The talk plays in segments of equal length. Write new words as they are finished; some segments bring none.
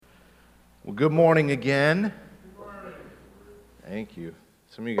Well, good morning again. Good morning. Thank you.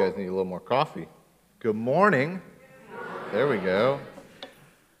 Some of you guys need a little more coffee. Good morning. There we go.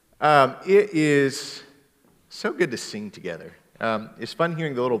 It is so good to sing together. It's fun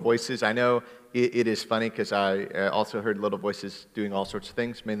hearing the little voices. I know it is funny because I also heard little voices doing all sorts of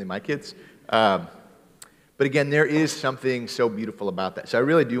things, mainly my kids. But again, there is something so beautiful about that. So I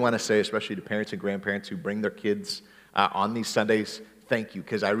really do want to say, especially to parents and grandparents who bring their kids on these Sundays, thank you,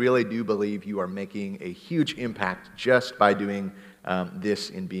 because I really do believe you are making a huge impact just by doing this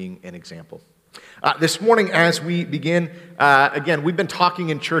and being an example. This morning, as we begin, again, we've been talking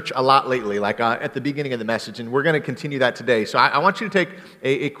in church a lot lately, like at the beginning of the message, and we're going to continue that today. So I want you to take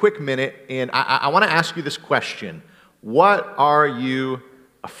a quick minute, and I want to ask you this question. What are you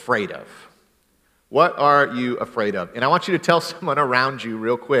afraid of? What are you afraid of? And I want you to tell someone around you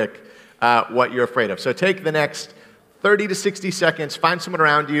real quick what you're afraid of. So take the next 30 to 60 seconds, find someone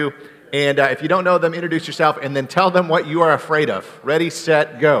around you, and if you don't know them, introduce yourself, and then tell them what you are afraid of. Ready,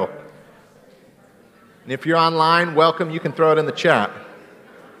 set, go. And if you're online, welcome. You can throw it in the chat.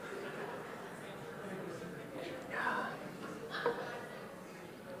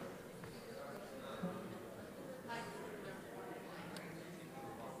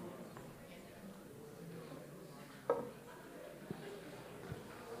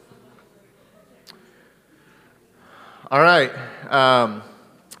 All right,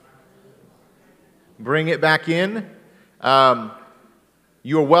 bring it back in.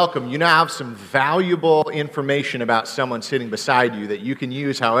 You're welcome. You now have some valuable information about someone sitting beside you that you can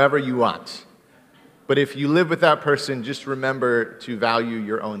use however you want. But if you live with that person, just remember to value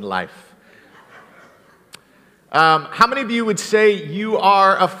your own life. How many of you would say you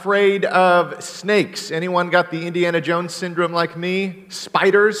are afraid of snakes? Anyone got the Indiana Jones syndrome like me?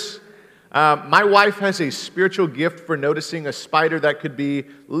 Spiders? My wife has a spiritual gift for noticing a spider that could be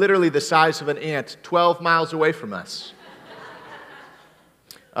literally the size of an ant 12 miles away from us.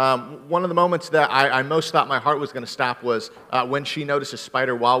 One of the moments that I most thought my heart was going to stop was when she noticed a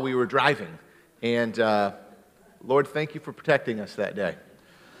spider while we were driving. And Lord, thank you for protecting us that day.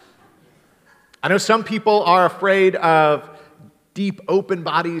 I know some people are afraid of deep, open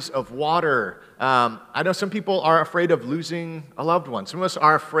bodies of water. I know some people are afraid of losing a loved one. Some of us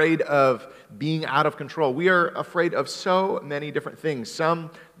are afraid of being out of control. We are afraid of so many different things,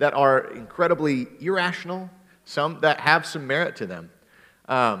 some that are incredibly irrational, some that have some merit to them.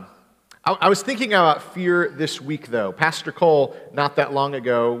 I was thinking about fear this week, though. Pastor Cole, not that long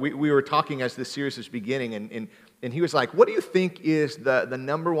ago, we were talking as this series was beginning, and he was like, what do you think is the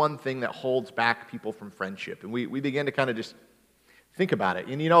number one thing that holds back people from friendship? And we began to kind of just think about it.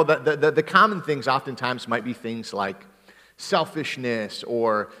 And you know, the common things oftentimes might be things like selfishness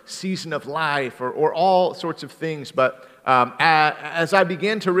or season of life or all sorts of things. But as I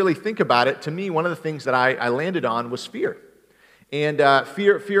began to really think about it, to me, one of the things that I landed on was fear. And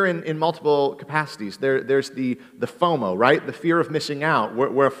fear in multiple capacities. There's the FOMO, right? The fear of missing out.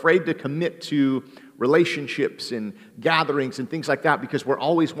 We're afraid to commit to relationships and gatherings and things like that because we're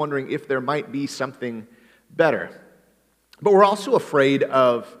always wondering if there might be something better. But we're also afraid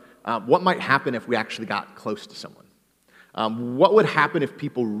of what might happen if we actually got close to someone. What would happen if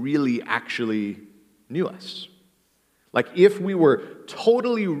people really actually knew us? Like if we were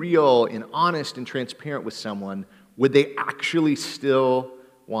totally real and honest and transparent with someone, would they actually still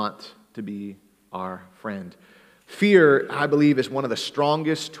want to be our friend? Fear, I believe, is one of the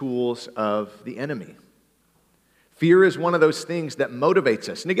strongest tools of the enemy. Fear is one of those things that motivates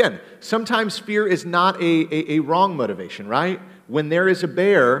us. And again, sometimes fear is not a wrong motivation, right? When there is a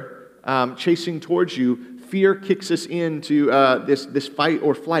bear chasing towards you, fear kicks us into this fight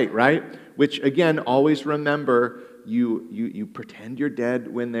or flight, right? Which, again, always remember, you pretend you're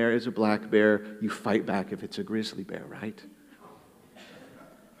dead when there is a black bear. You fight back if it's a grizzly bear, right?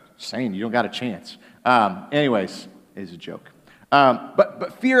 Just saying, you don't got a chance. Anyways, it's a joke.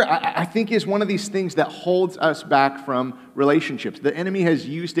 But fear, I think, is one of these things that holds us back from relationships. The enemy has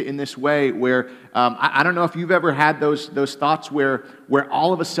used it in this way where, I don't know if you've ever had those thoughts where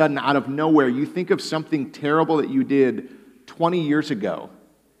all of a sudden, out of nowhere, you think of something terrible that you did 20 years ago,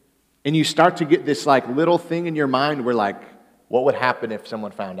 and you start to get this like little thing in your mind where like, what would happen if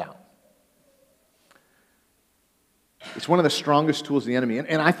someone found out? It's one of the strongest tools of the enemy.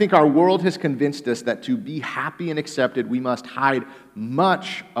 And I think our world has convinced us that to be happy and accepted, we must hide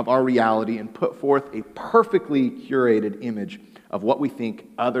much of our reality and put forth a perfectly curated image of what we think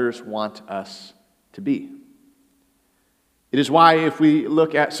others want us to be. It is why if we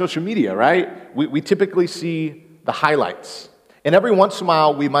look at social media, right, we typically see the highlights. And every once in a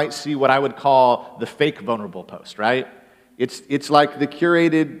while, we might see what I would call the fake vulnerable post, right? It's like the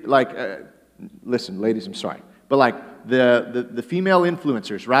curated, listen, ladies, I'm sorry, but like the female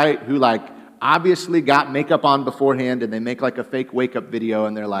influencers, right? Who like obviously got makeup on beforehand and they make like a fake wake-up video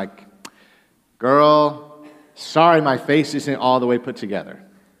and they're like, girl, sorry my face isn't all the way put together.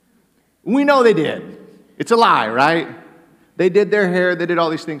 We know they did. It's a lie, right? They did their hair, they did all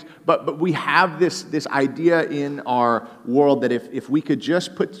these things. But we have this idea in our world that if we could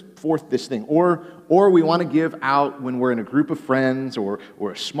just put forth this thing, or we want to give out when we're in a group of friends or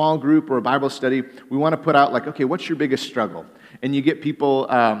a small group or a Bible study, we want to put out like, okay, what's your biggest struggle? And you get people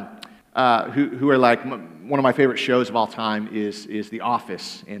who are like, one of my favorite shows of all time is The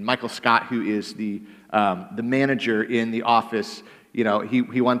Office. And Michael Scott, who is the manager in The Office, you know,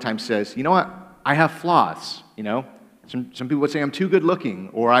 he one time says, you know what, I have flaws, you know. Some people would say I'm too good looking,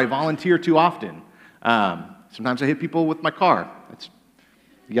 or I volunteer too often. Sometimes I hit people with my car.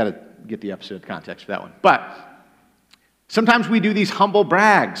 You got to get the episode context for that one. But sometimes we do these humble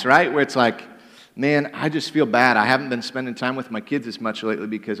brags, right? Where it's like, man, I just feel bad. I haven't been spending time with my kids as much lately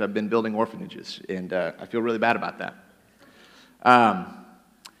because I've been building orphanages, and I feel really bad about that.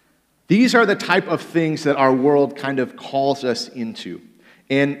 These are the type of things that our world kind of calls us into.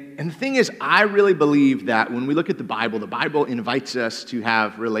 And the thing is, I really believe that when we look at the Bible invites us to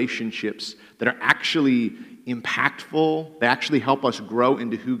have relationships that are actually impactful. They actually help us grow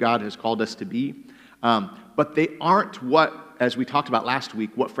into who God has called us to be. But they aren't what, as we talked about last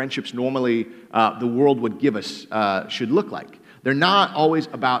week, what friendships normally the world would give us should look like. They're not always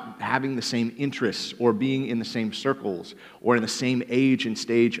about having the same interests or being in the same circles or in the same age and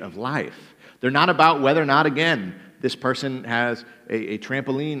stage of life. They're not about whether or not, again, this person has a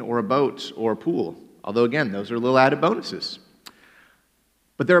trampoline or a boat or a pool. Although, again, those are little added bonuses.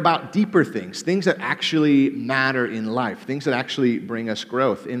 But they're about deeper things, things that actually matter in life, things that actually bring us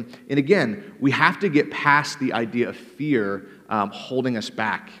growth. And again, we have to get past the idea of fear holding us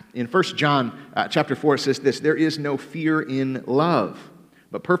back. In 1 John chapter 4, it says this, there is no fear in love,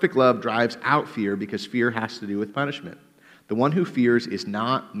 but perfect love drives out fear because fear has to do with punishment. The one who fears is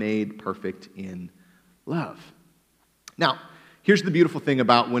not made perfect in love. Now, here's the beautiful thing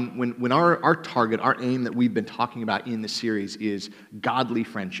about when our target, our aim that we've been talking about in the series is godly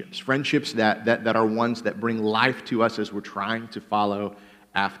friendships. Friendships that are ones that bring life to us as we're trying to follow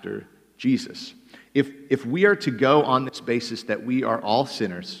after Jesus. If we are to go on this basis that we are all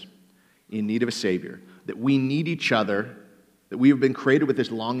sinners in need of a Savior, that we need each other, that we have been created with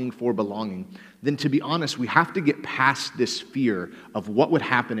this longing for belonging, then to be honest, we have to get past this fear of what would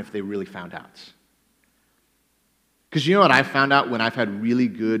happen if they really found out. Because you know what I've found out when I've had really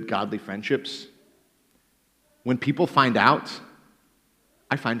good godly friendships? When people find out,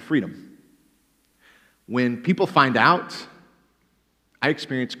 I find freedom. When people find out, I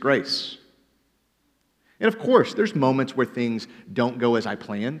experience grace. And of course, there's moments where things don't go as I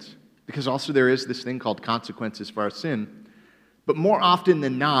planned, because also there is this thing called consequences for our sin. But more often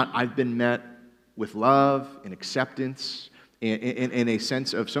than not, I've been met with love and acceptance and a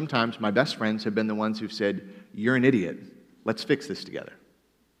sense of sometimes my best friends have been the ones who've said, you're an idiot. Let's fix this together.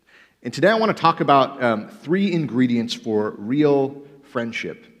 And today I want to talk about 3 ingredients for real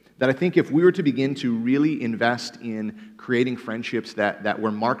friendship that I think if we were to begin to really invest in creating friendships that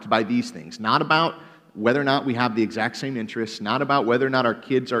were marked by these things, not about whether or not we have the exact same interests, not about whether or not our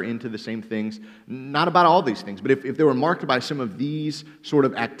kids are into the same things, not about all these things, but if they were marked by some of these sort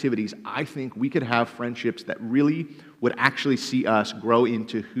of activities, I think we could have friendships that really would actually see us grow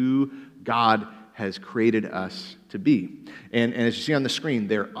into who God has created us to be. And as you see on the screen,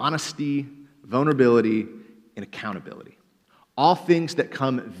 they're honesty, vulnerability, and accountability. All things that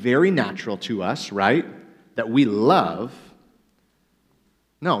come very natural to us, right? That we love.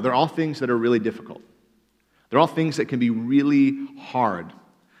 No, they're all things that are really difficult. They're all things that can be really hard.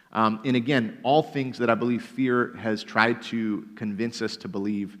 And again, all things that I believe fear has tried to convince us to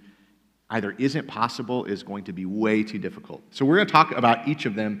believe either isn't possible, is going to be way too difficult. So we're going to talk about each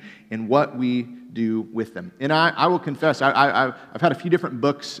of them and what we do with them. And I will confess, I've had a few different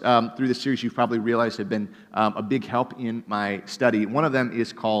books through this series you've probably realized have been a big help in my study. One of them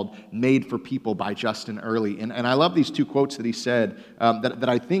is called Made for People by Justin Earley. And I love these 2 quotes that he said that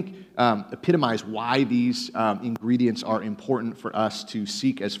I think epitomize why these ingredients are important for us to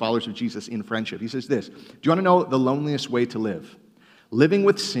seek as followers of Jesus in friendship. He says this, do you want to know the loneliest way to live? Living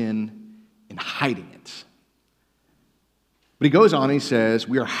with sin and hiding it. But he goes on and he says,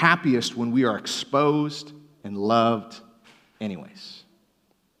 we are happiest when we are exposed and loved anyways.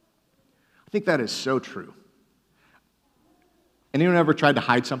 I think that is so true. Anyone ever tried to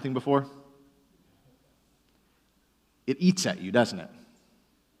hide something before? It eats at you, doesn't it?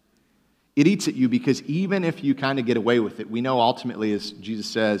 It eats at you because even if you kind of get away with it, we know ultimately, as Jesus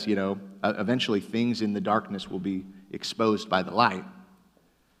says, eventually things in the darkness will be exposed by the light.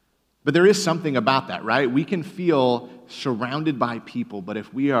 But there is something about that, right? We can feel surrounded by people, but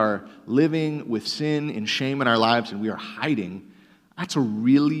if we are living with sin and shame in our lives and we are hiding, that's a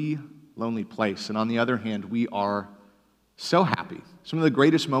really lonely place. And on the other hand, we are so happy. Some of the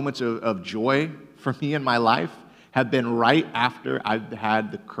greatest moments of joy for me in my life have been right after I've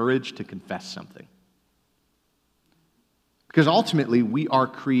had the courage to confess something. Because ultimately, we are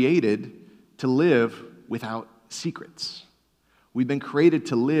created to live without secrets. We've been created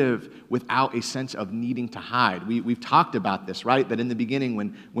to live without a sense of needing to hide. We've talked about this, right? That in the beginning,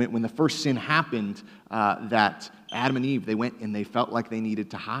 when the first sin happened, that Adam and Eve, they went and they felt like they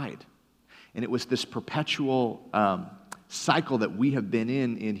needed to hide. And it was this perpetual cycle that we have been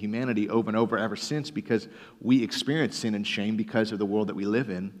in humanity over and over ever since, because we experience sin and shame because of the world that we live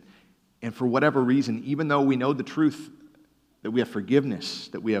in. And for whatever reason, even though we know the truth, that we have forgiveness,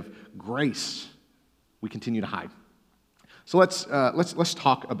 that we have grace, we continue to hide. So let's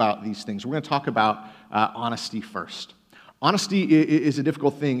talk about these things. We're going to talk about honesty first. Honesty is a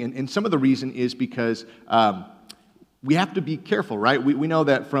difficult thing, and some of the reason is because we have to be careful, right? We know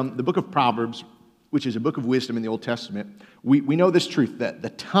that from the book of Proverbs, which is a book of wisdom in the Old Testament, we know this truth, that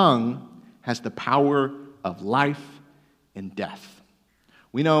the tongue has the power of life and death.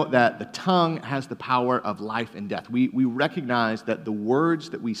 We know that the tongue has the power of life and death. We recognize that the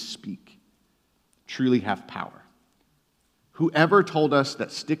words that we speak truly have power. Whoever told us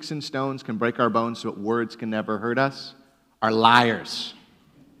that sticks and stones can break our bones but words can never hurt us are liars.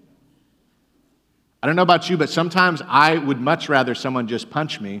 I don't know about you, but sometimes I would much rather someone just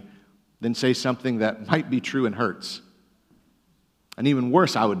punch me than say something that might be true and hurts. And even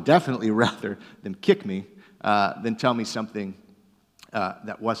worse, I would definitely rather them kick me than tell me something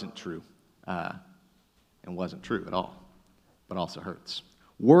that wasn't true and wasn't true at all, but also hurts.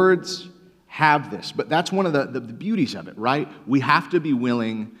 Words have this, but that's one of the beauties of it, right? We have to be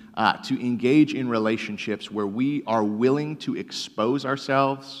willing to engage in relationships where we are willing to expose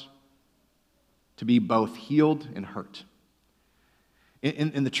ourselves to be both healed and hurt.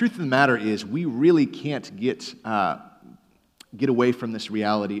 And the truth of the matter is, we really can't get away from this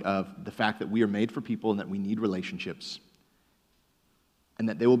reality of the fact that we are made for people and that we need relationships, and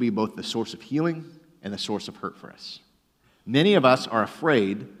that they will be both the source of healing and the source of hurt for us. Many of us are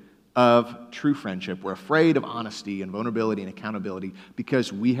afraid of true friendship. We're afraid of honesty and vulnerability and accountability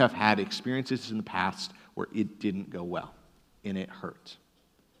because we have had experiences in the past where it didn't go well and it hurt.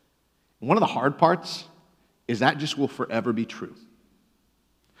 And one of the hard parts is that just will forever be true.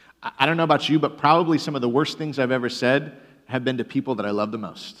 I don't know about you, but probably some of the worst things I've ever said have been to people that I love the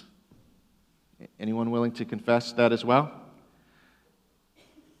most. Anyone willing to confess that as well?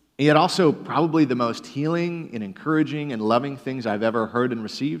 And yet also probably the most healing and encouraging and loving things I've ever heard and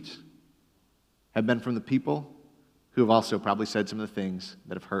received have been from the people who have also probably said some of the things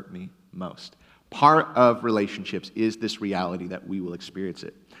that have hurt me most. Part of relationships is this reality that we will experience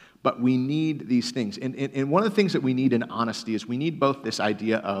it. But we need these things. And one of the things that we need in honesty is we need both this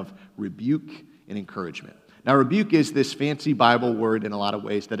idea of rebuke and encouragement. Now, rebuke is this fancy Bible word in a lot of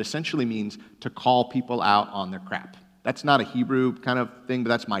ways that essentially means to call people out on their crap. That's not a Hebrew kind of thing, but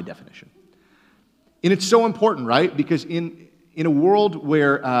that's my definition. And it's so important, right? Because in a world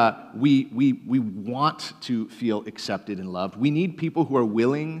where we want to feel accepted and loved, we need people who are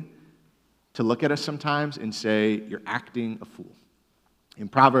willing to look at us sometimes and say, you're acting a fool. In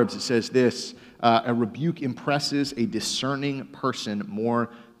Proverbs, it says this, a rebuke impresses a discerning person more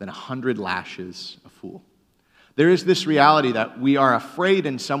than 100 lashes a fool. There is this reality that we are afraid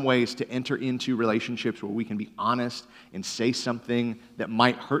in some ways to enter into relationships where we can be honest and say something that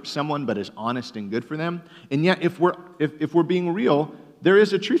might hurt someone but is honest and good for them. And yet, if we're being real, there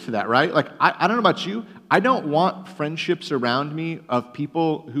is a truth to that, right? Like, I don't know about you, I don't want friendships around me of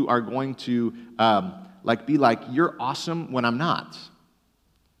people who are going to be like, you're awesome when I'm not.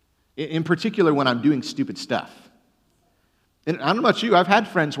 In particular, when I'm doing stupid stuff. And I don't know about you, I've had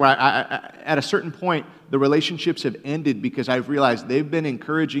friends where at a certain point, the relationships have ended because I've realized they've been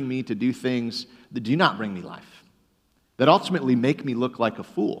encouraging me to do things that do not bring me life, that ultimately make me look like a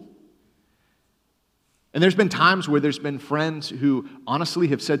fool. And there's been times where there's been friends who honestly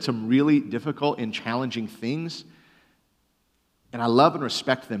have said some really difficult and challenging things, and I love and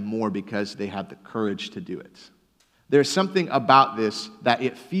respect them more because they have the courage to do it. There's something about this that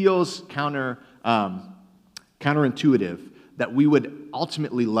it feels counterintuitive, that we would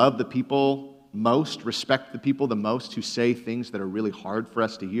ultimately love the people most, respect the people the most who say things that are really hard for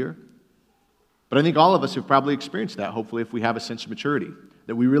us to hear. But I think all of us have probably experienced that, hopefully, if we have a sense of maturity.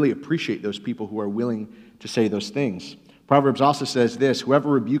 that we really appreciate those people who are willing to say those things. Proverbs also says this, whoever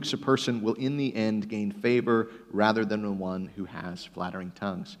rebukes a person will in the end gain favor rather than the one who has flattering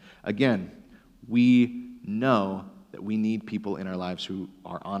tongues. Again, we know that we need people in our lives who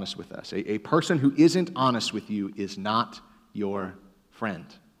are honest with us. A person who isn't honest with you is not your friend.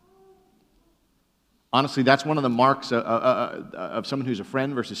 Honestly, that's one of the marks of someone who's a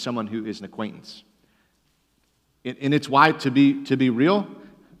friend versus someone who is an acquaintance. And it's why, to be real,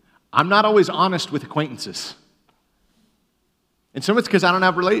 I'm not always honest with acquaintances. And some of it's because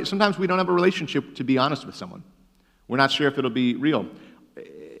sometimes we don't have a relationship to be honest with someone. We're not sure if it'll be real.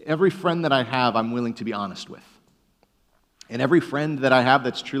 Every friend that I have, I'm willing to be honest with. And every friend that I have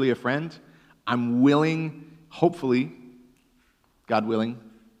that's truly a friend, I'm willing, hopefully, God willing,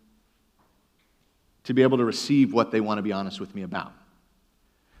 to be able to receive what they want to be honest with me about.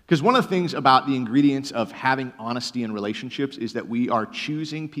 Because one of the things about the ingredients of having honesty in relationships is that we are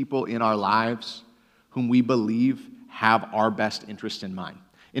choosing people in our lives whom we believe have our best interest in mind.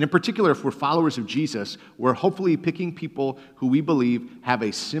 And in particular, if we're followers of Jesus, we're hopefully picking people who we believe have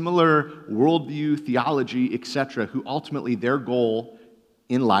a similar worldview, theology, etc., who ultimately their goal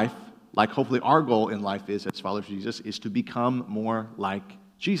in life, like hopefully our goal in life is, as followers of Jesus, is to become more like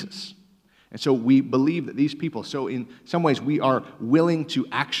Jesus. And so we believe that these people, so in some ways we are willing to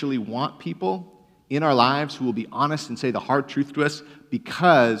actually want people in our lives who will be honest and say the hard truth to us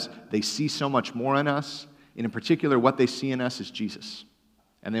because they see so much more in us. And in particular, what they see in us is Jesus.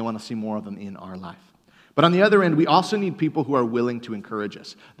 And they want to see more of them in our life. But on the other end, we also need people who are willing to encourage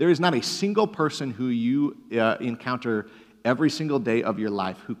us. There is not a single person who you encounter every single day of your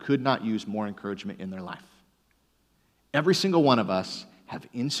life who could not use more encouragement in their life. Every single one of us have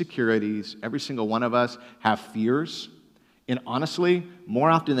insecurities. Every single one of us have fears. And honestly, more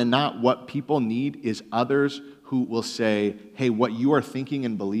often than not, what people need is others who will say, hey, what you are thinking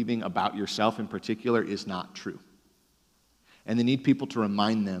and believing about yourself in particular is not true. And they need people to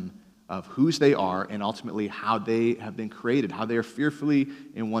remind them of whose they are and ultimately how they have been created, how they are fearfully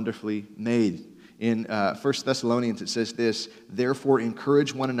and wonderfully made. In 1 Thessalonians, it says this, therefore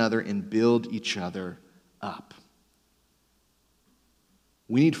encourage one another and build each other up.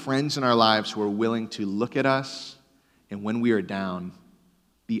 We need friends in our lives who are willing to look at us and when we are down,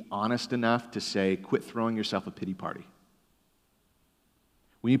 be honest enough to say, quit throwing yourself a pity party.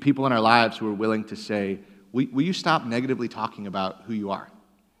 We need people in our lives who are willing to say, will you stop negatively talking about who you are?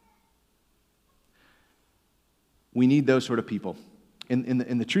 We need those sort of people. And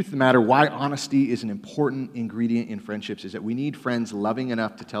the truth of the matter, why honesty is an important ingredient in friendships is that we need friends loving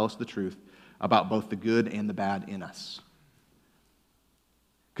enough to tell us the truth about both the good and the bad in us.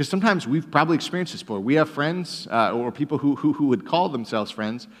 Because sometimes we've probably experienced this before. We have friends or people who would call themselves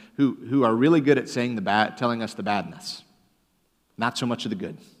friends who are really good at saying the bad, telling us the badness, not so much of the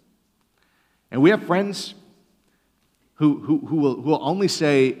good. And we have friends who will only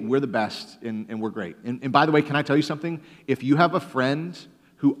say we're the best and we're great. And by the way, can I tell you something? If you have a friend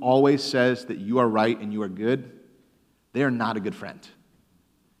who always says that you are right and you are good, they are not a good friend.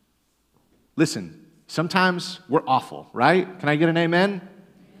 Listen, sometimes we're awful, right? Can I get an amen?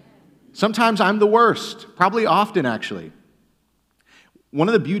 Sometimes I'm the worst, probably often actually. One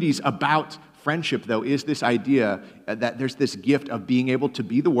of the beauties about friendship, though, is this idea that there's this gift of being able to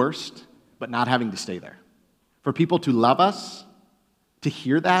be the worst, but not having to stay there. For people to love us, to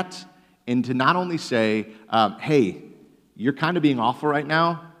hear that, and to not only say, hey, you're kind of being awful right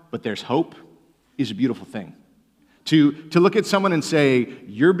now, but there's hope, is a beautiful thing. To look at someone and say,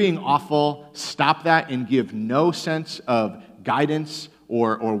 you're being awful, stop that, and give no sense of guidance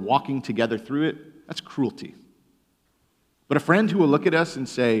or walking together through it, that's cruelty. But a friend who will look at us and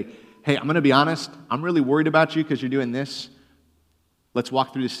say, hey, I'm going to be honest, I'm really worried about you because you're doing this. Let's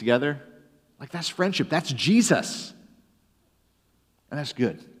walk through this together. Like, that's friendship. That's Jesus. And that's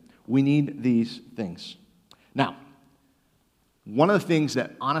good. We need these things. Now, one of the things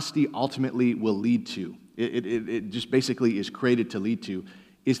that honesty ultimately will lead to, it just basically is created to lead to,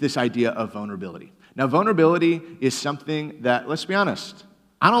 is this idea of vulnerability. Now, vulnerability is something that, let's be honest,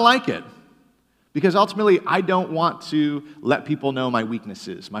 I don't like it. Because ultimately, I don't want to let people know my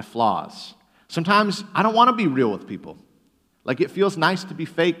weaknesses, my flaws. Sometimes I don't want to be real with people. Like, it feels nice to be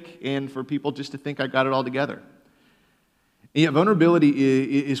fake and for people just to think I got it all together. And yet,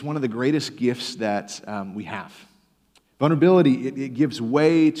 vulnerability is one of the greatest gifts that we have. Vulnerability, it gives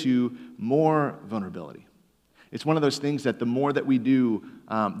way to more vulnerability. It's one of those things that the more that we do,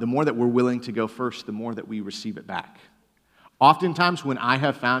 the more that we're willing to go first, the more that we receive it back. Oftentimes, when I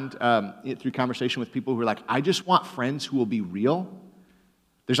have found through conversation with people who are like, I just want friends who will be real,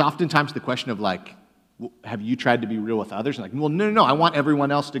 there's oftentimes the question of like, Well, have you tried to be real with others? And like, well, no, I want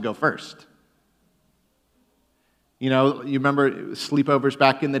everyone else to go first. You know, you remember sleepovers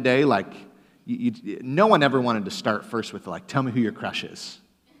back in the day? Like, no one ever wanted to start first with, like, tell me who your crush is.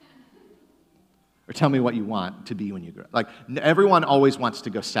 Or tell me what you want to be when you grow up. Like, everyone always wants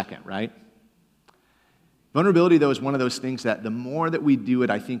to go second, right? Vulnerability, though, is one of those things that the more that we do it,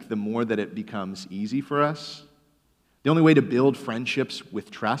 I think the more that it becomes easy for us. The only way to build friendships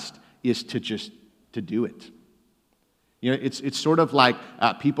with trust is to do it. You know, it's sort of like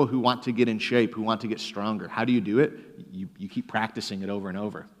people who want to get in shape, who want to get stronger. How do you do it? You keep practicing it over and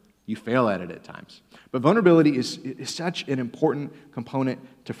over. You fail at it at times. But vulnerability is such an important component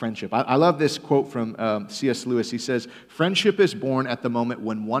to friendship. I love this quote from C.S. Lewis. He says, "Friendship is born at the moment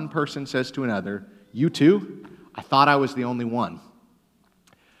when one person says to another, 'You too? I thought I was the only one.'"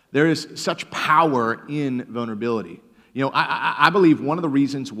 There is such power in vulnerability. You know, I believe one of the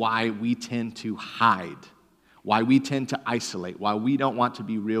reasons why we tend to hide, why we tend to isolate, why we don't want to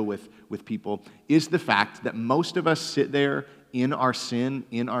be real with people, is the fact that most of us sit there in our sin,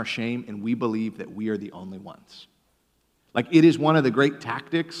 in our shame, and we believe that we are the only ones. Like, it is one of the great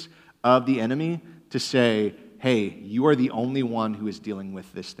tactics of the enemy to say, hey, you are the only one who is dealing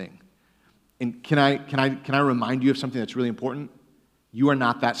with this thing. And can I remind you of something that's really important? You are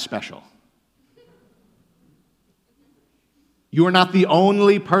not that special. You are not the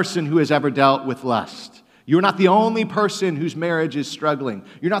only person who has ever dealt with lust. You're not the only person whose marriage is struggling.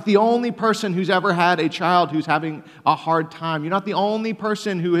 You're not the only person who's ever had a child who's having a hard time. You're not the only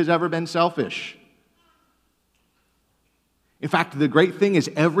person who has ever been selfish. In fact, the great thing is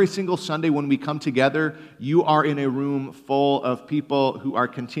every single Sunday when we come together, you are in a room full of people who are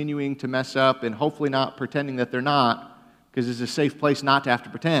continuing to mess up and hopefully not pretending that they're not, because it's a safe place not to have to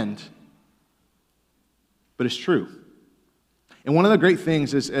pretend. But it's true. And one of the great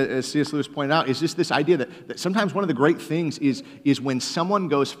things, as C.S. Lewis pointed out, is just this idea that sometimes one of the great things is when someone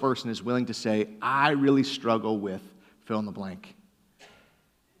goes first and is willing to say, I really struggle with fill in the blank.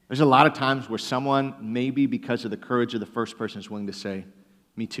 There's a lot of times where someone, maybe because of the courage of the first person, is willing to say,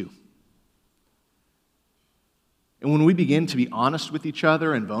 me too. And when we begin to be honest with each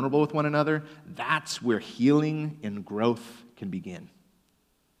other and vulnerable with one another, that's where healing and growth can begin.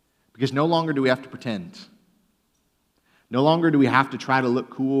 Because no longer do we have to pretend. No longer do we have to try to look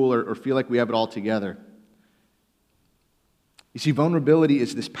cool or feel like we have it all together. You see, vulnerability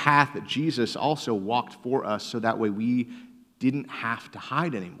is this path that Jesus also walked for us so that way we didn't have to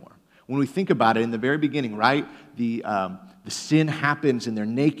hide anymore. When we think about it, in the very beginning, right, the sin happens and they're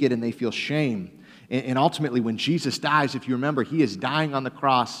naked and they feel shame. And ultimately, when Jesus dies, if you remember, he is dying on the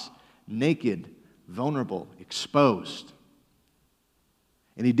cross naked, vulnerable, exposed.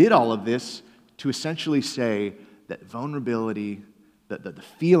 And he did all of this to essentially say that vulnerability, the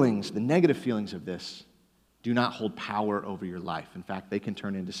feelings, the negative feelings of this, do not hold power over your life. In fact, they can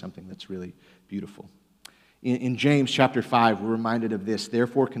turn into something that's really beautiful. In James chapter 5, we're reminded of this.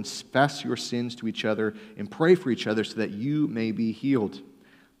 Therefore, confess your sins to each other and pray for each other so that you may be healed.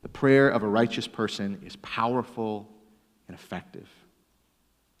 The prayer of a righteous person is powerful and effective.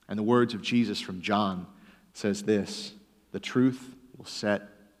 And the words of Jesus from John says this, the truth will set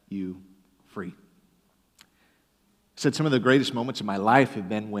you free. Said some of the greatest moments of my life have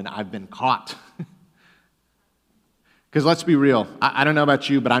been when I've been caught. Because let's be real, I don't know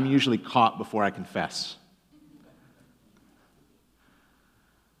about you, but I'm usually caught before I confess.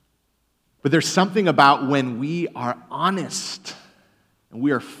 But there's something about when we are honest and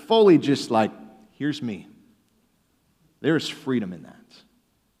we are fully just like, here's me. There is freedom in that.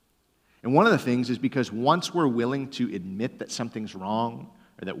 And one of the things is because once we're willing to admit that something's wrong,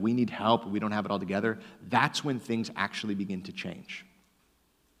 or that we need help, or we don't have it all together, that's when things actually begin to change.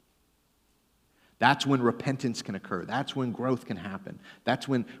 That's when repentance can occur. That's when growth can happen. That's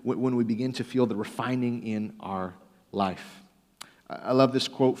when we begin to feel the refining in our life. I love this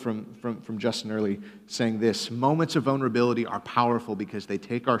quote from Justin Early saying this, moments of vulnerability are powerful because they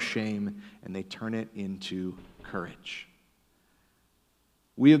take our shame and they turn it into courage.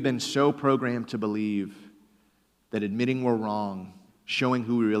 We have been so programmed to believe that admitting we're wrong, showing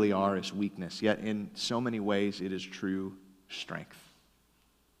who we really are is weakness, yet in so many ways it is true strength.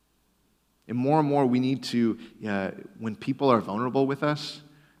 And more we need to, when people are vulnerable with us,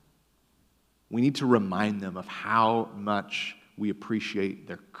 we need to remind them of how much we appreciate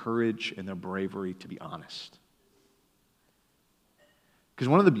their courage and their bravery to be honest. Because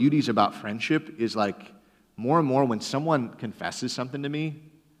one of the beauties about friendship is like, more and more when someone confesses something to me,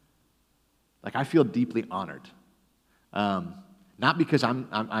 like I feel deeply honored. Not because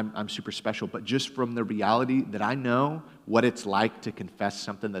I'm super special, but just from the reality that I know what it's like to confess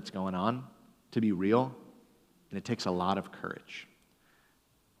something that's going on. to be real, and it takes a lot of courage.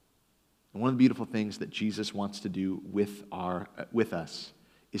 And one of the beautiful things that Jesus wants to do with us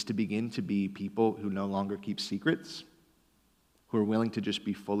is to begin to be people who no longer keep secrets, who are willing to just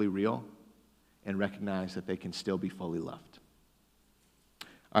be fully real and recognize that they can still be fully loved.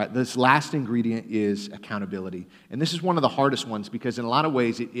 All right, this last ingredient is accountability. And this is one of the hardest ones because in a lot of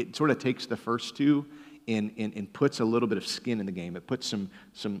ways it sort of takes the first two and puts a little bit of skin in the game. It puts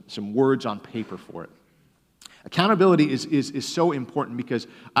some words on paper for it. Accountability is so important because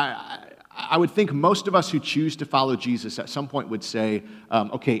I would think most of us who choose to follow Jesus at some point would say,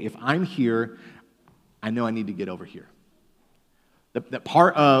 okay, if I'm here, I know I need to get over here. That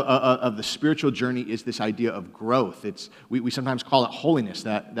part of the spiritual journey is this idea of growth. We sometimes call it holiness,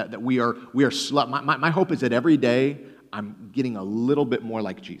 that we are slow. My hope is that every day I'm getting a little bit more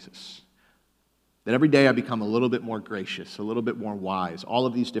like Jesus. That every day I become a little bit more gracious, a little bit more wise, all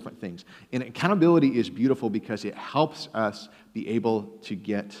of these different things. And accountability is beautiful because it helps us be able to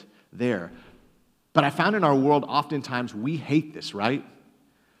get there. But I found in our world oftentimes we hate this, right?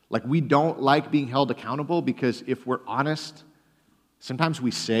 Like we don't like being held accountable because if we're honest, sometimes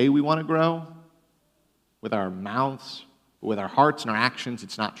we say we want to grow with our mouths, but with our hearts and our actions,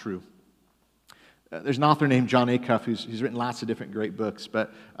 it's not true. There's an author named John Acuff who's written lots of different great books,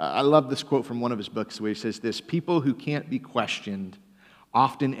 but I love this quote from one of his books where he says this: people who can't be questioned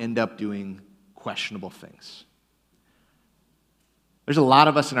often end up doing questionable things. There's a lot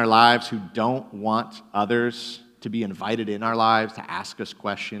of us in our lives who don't want others to be invited in our lives, to ask us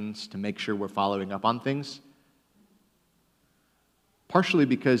questions, to make sure we're following up on things. Partially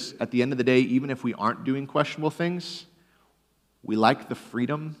because at the end of the day, even if we aren't doing questionable things, we like the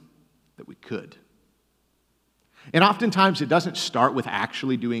freedom that we could. And oftentimes it doesn't start with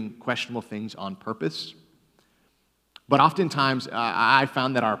actually doing questionable things on purpose. But oftentimes I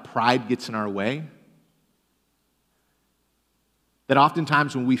found that our pride gets in our way. That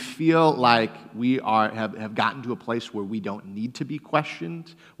oftentimes when we feel like we have gotten to a place where we don't need to be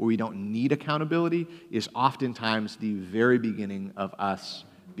questioned, where we don't need accountability, is oftentimes the very beginning of us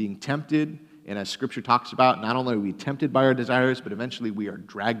being tempted. And as Scripture talks about, not only are we tempted by our desires, but eventually we are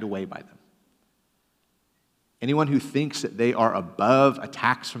dragged away by them. Anyone who thinks that they are above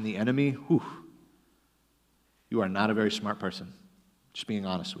attacks from the enemy, you are not a very smart person. Just being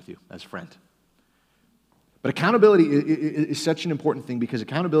honest with you as a friend. But accountability is such an important thing because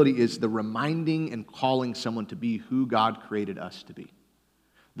accountability is the reminding and calling someone to be who God created us to be.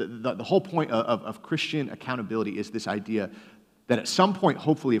 The whole point of Christian accountability is this idea that at some point,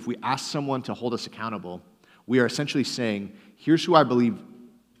 hopefully, if we ask someone to hold us accountable, we are essentially saying, here's who I believe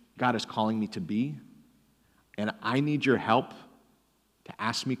God is calling me to be, and I need your help to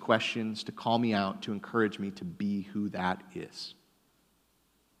ask me questions, to call me out, to encourage me to be who that is.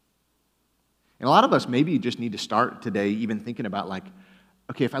 And a lot of us maybe just need to start today even thinking about like,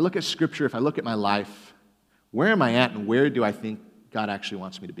 okay, if I look at Scripture, if I look at my life, where am I at and where do I think God actually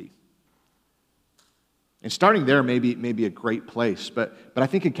wants me to be? And starting there may be a great place, but I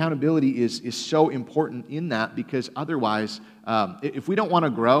think accountability is so important in that because otherwise, if we don't want to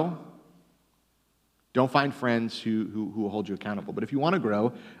grow, don't find friends who will hold you accountable. But if you want to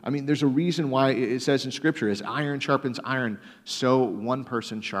grow, there's a reason why it says in Scripture, as iron sharpens iron, so one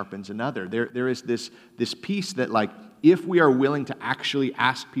person sharpens another. There is this piece that, like, if we are willing to actually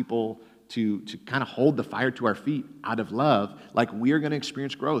ask people to kind of hold the fire to our feet out of love, like, we are going to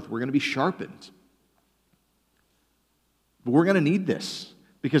experience growth. We're going to be sharpened. But we're going to need this.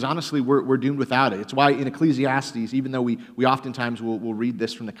 Because honestly, we're doomed without it. It's why in Ecclesiastes, even though we oftentimes will read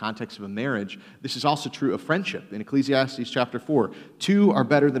this from the context of a marriage, this is also true of friendship. In Ecclesiastes chapter 4, 2 are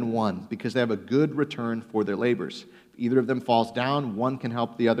better than 1 because they have a good return for their labors. If either of them falls down, one can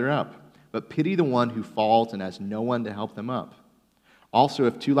help the other up. But pity the one who falls and has no one to help them up. Also,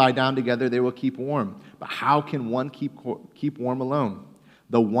 if two lie down together, they will keep warm. But how can one keep warm alone?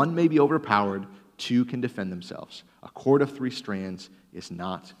 Though one may be overpowered, two can defend themselves. A cord of 3 strands is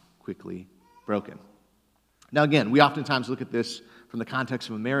not quickly broken. Now again, we oftentimes look at this from the context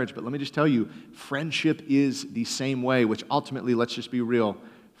of a marriage, but let me just tell you, friendship is the same way, which ultimately, let's just be real,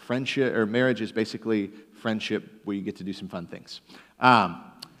 friendship or marriage is basically friendship where you get to do some fun things.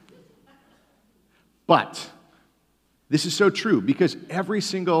 But this is so true because every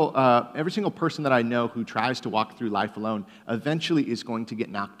single person that I know who tries to walk through life alone eventually is going to get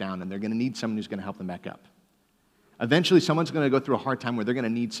knocked down and they're going to need someone who's going to help them back up. Eventually, someone's going to go through a hard time where they're going to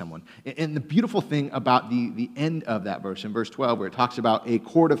need someone. And the beautiful thing about the end of that verse, in verse 12, where it talks about a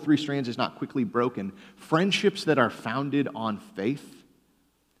cord of 3 strands is not quickly broken, friendships that are founded on faith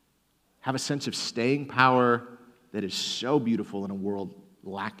have a sense of staying power that is so beautiful in a world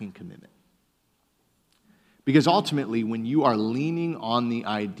lacking commitment. Because ultimately, when you are leaning on the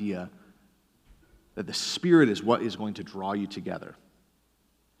idea that the Spirit is what is going to draw you together,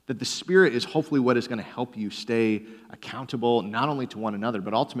 that the Spirit is hopefully what is going to help you stay accountable not only to one another,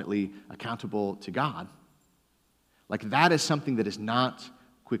 but ultimately accountable to God, like that is something that is not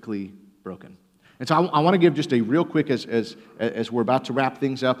quickly broken. And so I want to give just a real quick, as we're about to wrap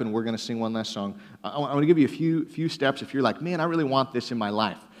things up and we're going to sing one last song, I want to give you a few steps if you're like, man, I really want this in my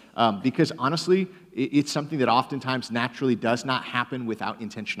life. Because honestly, it's something that oftentimes naturally does not happen without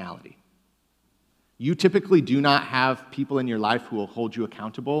intentionality. You typically do not have people in your life who will hold you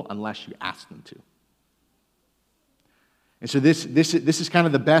accountable unless you ask them to. And so this is kind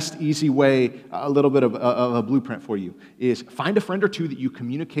of the best, easy way, a little bit of a blueprint for you, is find a friend or two that you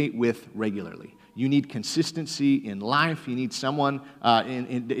communicate with regularly. You need consistency in life. You need someone,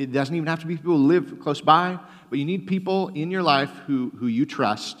 and it doesn't even have to be people who live close by, but you need people in your life who you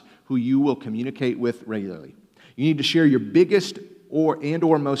trust, who you will communicate with regularly. You need to share your biggest or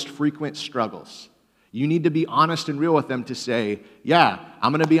most frequent struggles. You need to be honest and real with them to say, yeah,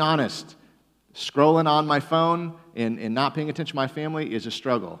 I'm going to be honest. Scrolling on my phone and not paying attention to my family is a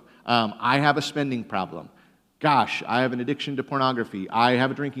struggle. I have a spending problem. Gosh, I have an addiction to pornography. I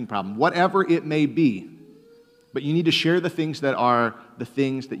have a drinking problem. Whatever it may be. But you need to share the things that are the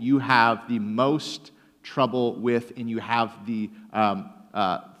things that you have the most trouble with and you have the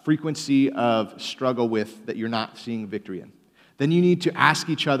frequency of struggle with that you're not seeing victory in. Then you need to ask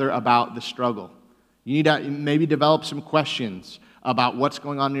each other about the struggle. You need to maybe develop some questions about what's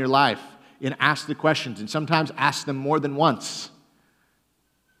going on in your life and ask the questions, and sometimes ask them more than once.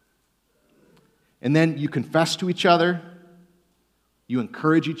 And then you confess to each other, you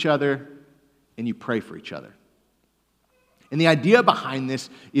encourage each other, and you pray for each other. And the idea behind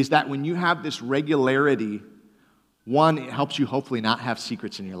this is that when you have this regularity, one, it helps you hopefully not have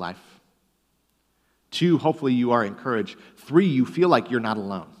secrets in your life. Two, hopefully you are encouraged. Three, you feel like you're not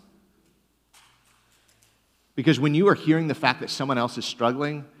alone. Because when you are hearing the fact that someone else is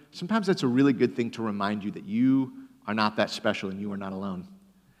struggling, sometimes that's a really good thing to remind you that you are not that special and you are not alone.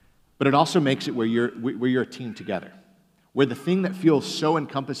 But it also makes it where you're a team together, where the thing that feels so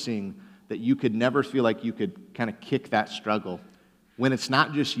encompassing that you could never feel like you could kind of kick that struggle, when it's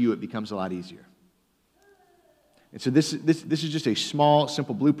not just you, it becomes a lot easier. And so this is just a small,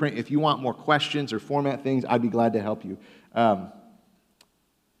 simple blueprint. If you want more questions or format things, I'd be glad to help you. But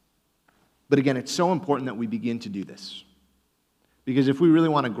again, it's so important that we begin to do this. Because if we really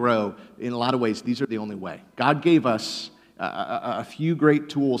want to grow, in a lot of ways, these are the only way. God gave us a few great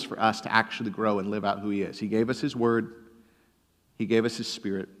tools for us to actually grow and live out who He is. He gave us His Word, He gave us His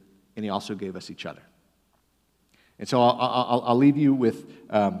Spirit, and He also gave us each other. And so I'll leave you with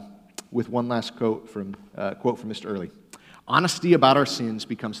one last quote from Mr. Early. Honesty about our sins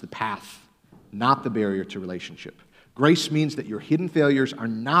becomes the path, not the barrier to relationship. Grace means that your hidden failures are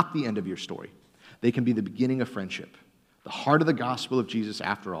not the end of your story. They can be the beginning of friendship. The heart of the gospel of Jesus,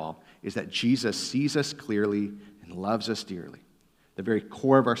 after all, is that Jesus sees us clearly and loves us dearly. The very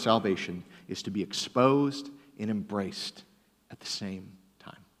core of our salvation is to be exposed and embraced at the same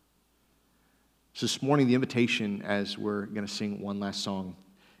time. So this morning, the invitation, as we're going to sing one last song,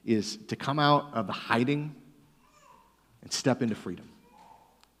 is to come out of the hiding and step into freedom.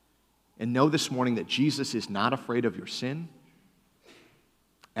 And know this morning that Jesus is not afraid of your sin.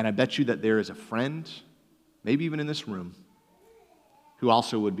 And I bet you that there is a friend, maybe even in this room, who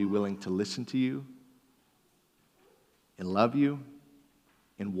also would be willing to listen to you and love you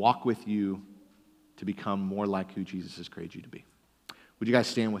and walk with you to become more like who Jesus has created you to be. Would you guys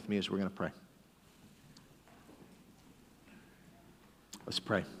stand with me as we're going to pray? Let's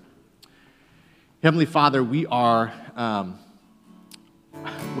pray. Heavenly Father, we're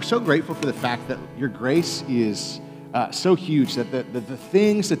so grateful for the fact that your grace is so huge that the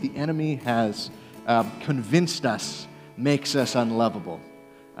things that the enemy has convinced us makes us unlovable,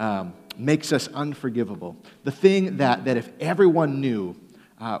 makes us unforgivable. The thing that if everyone knew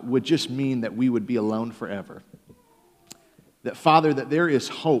would just mean that we would be alone forever. That, Father, that there is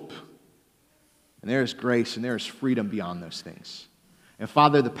hope, and there is grace, and there is freedom beyond those things. And,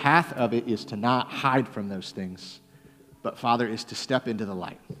 Father, the path of it is to not hide from those things, but, Father, is to step into the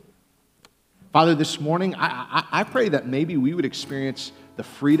light. Father, this morning, I pray that maybe we would experience the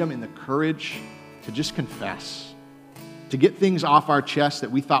freedom and the courage to just confess, to get things off our chest that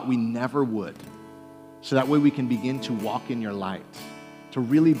we thought we never would, so that way we can begin to walk in your light, to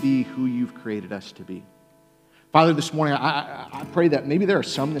really be who you've created us to be. Father, this morning, I pray that maybe there are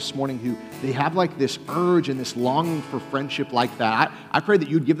some this morning who they have like this urge and this longing for friendship like that. I pray that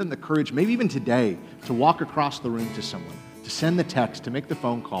you'd give them the courage, maybe even today, to walk across the room to someone, to send the text, to make the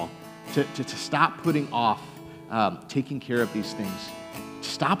phone call, to stop putting off taking care of these things.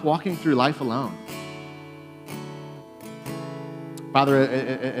 Stop walking through life alone. Father,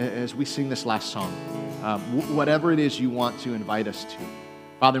 as we sing this last song, whatever it is you want to invite us to,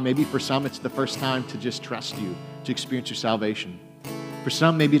 Father, maybe for some it's the first time to just trust you, to experience your salvation. For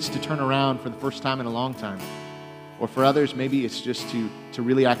some, maybe it's to turn around for the first time in a long time. Or for others, maybe it's just to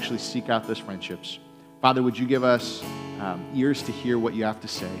really actually seek out those friendships. Father, would you give us ears to hear what you have to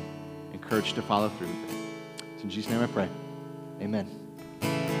say and courage to follow through with it? It's in Jesus' name I pray. Amen.